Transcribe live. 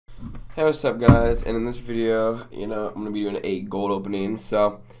Hey, what's up guys? And in this video, I'm going to be doing a gold opening.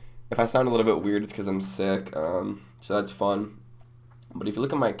 So if I sound a little bit weird, it's because I'm sick. So that's fun. But if you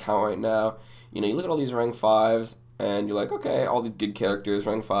look at my account right now, you look at all these rank 5s and you're like, okay, all these good characters,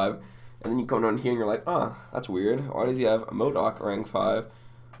 rank 5. And then you come down here and you're like, oh, that's weird. Why does he have a Modoc rank 5?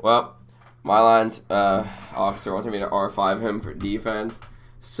 Well, my line's officer wants me to R5 him for defense.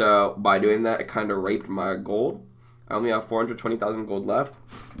 So by doing that, it kind of raped my gold. I only have 420,000 gold left.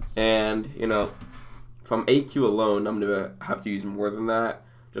 And, from AQ alone, I'm going to have to use more than that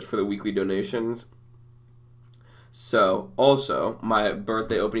just for the weekly donations. So, also, my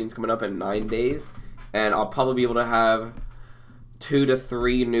birthday opening is coming up in 9 days. And I'll probably be able to have 2 to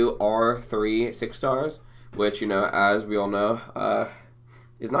 3 new R3 6-stars, which, as we all know,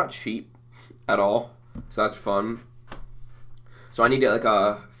 is not cheap at all. So that's fun. So I need to get like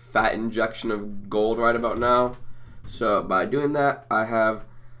a fat injection of gold right about now. So by doing that, I have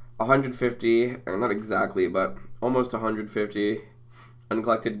 150, or not exactly, but almost 150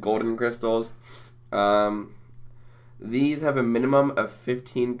 uncollected golden crystals. These have a minimum of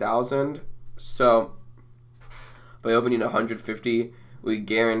 15,000. So by opening 150, we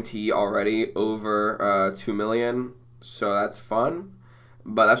guarantee already over 2 million. So that's fun.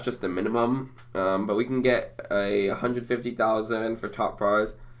 But that's just the minimum. But we can get a 150,000 for top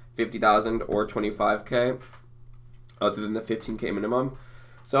prize, 50,000 or 25K, other than the 15K minimum.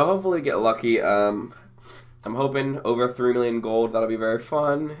 So hopefully get lucky. I'm hoping over 3 million gold. That'll be very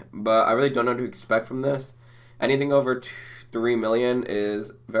fun. But I really don't know what to expect from this. Anything over 3 million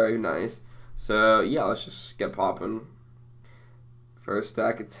is very nice. So yeah, let's just get popping. First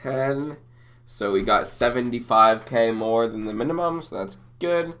stack of 10. So we got 75K more than the minimum, so that's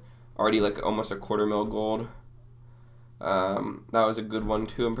good. Already like almost a quarter mil gold. That was a good one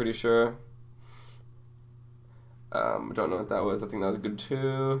too, I'm pretty sure. I don't know what that was. I think that was good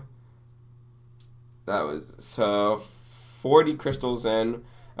too. That was, so 40 crystals in,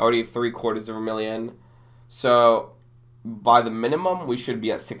 already 750,000. So by the minimum, we should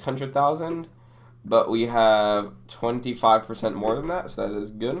be at 600,000. But we have 25% more than that, so that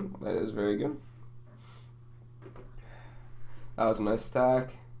is good. That is very good. That was a nice stack.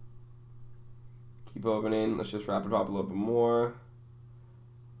 Keep opening. Let's just rapid pop a little bit more.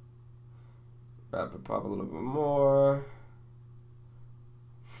 Rapid pop a little bit more.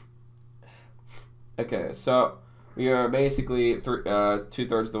 Okay, so we are basically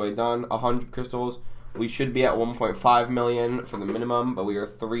 2/3 of the way done. 100 crystals. We should be at 1.5 million for the minimum, but we are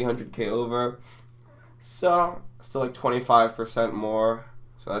 300K over. So, still like 25% more.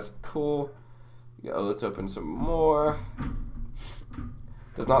 So that's cool. Let's open some more.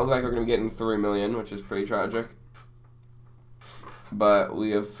 Does not look like we're going to be getting 3 million, which is pretty tragic. But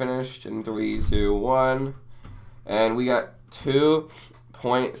we have finished in 3, 2, 1. And we got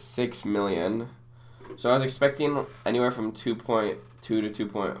 2.6 million. So I was expecting anywhere from 2.2 to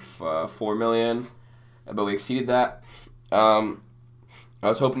 2.4 million. But we exceeded that. I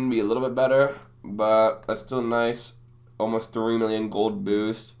was hoping to be a little bit better, but that's still nice. Almost 3 million gold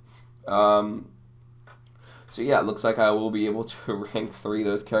boost. So yeah, it looks like I will be able to rank 3 of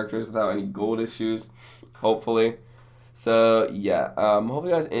those characters without any gold issues, hopefully. So yeah, hope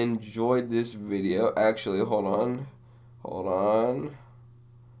you guys enjoyed this video. Actually, hold on.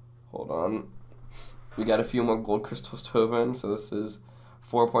 We got a few more gold crystals to open. So this is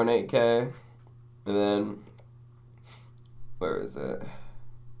 4.8K, and then where is it?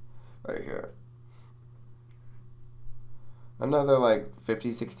 Right here. Another like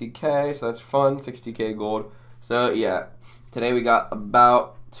 50, 60K, so that's fun, 60K gold. So yeah, today we got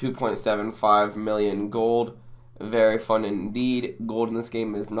about 2.75 million gold. Very fun indeed. Gold in this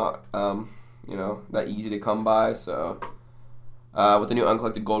game is not, that easy to come by. So with the new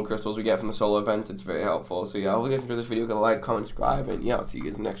uncollected gold crystals we get from the solo events, it's very helpful. So yeah, I hope you guys enjoyed this video. Go like, comment, subscribe, and yeah, I'll see you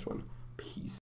guys in the next one. Peace.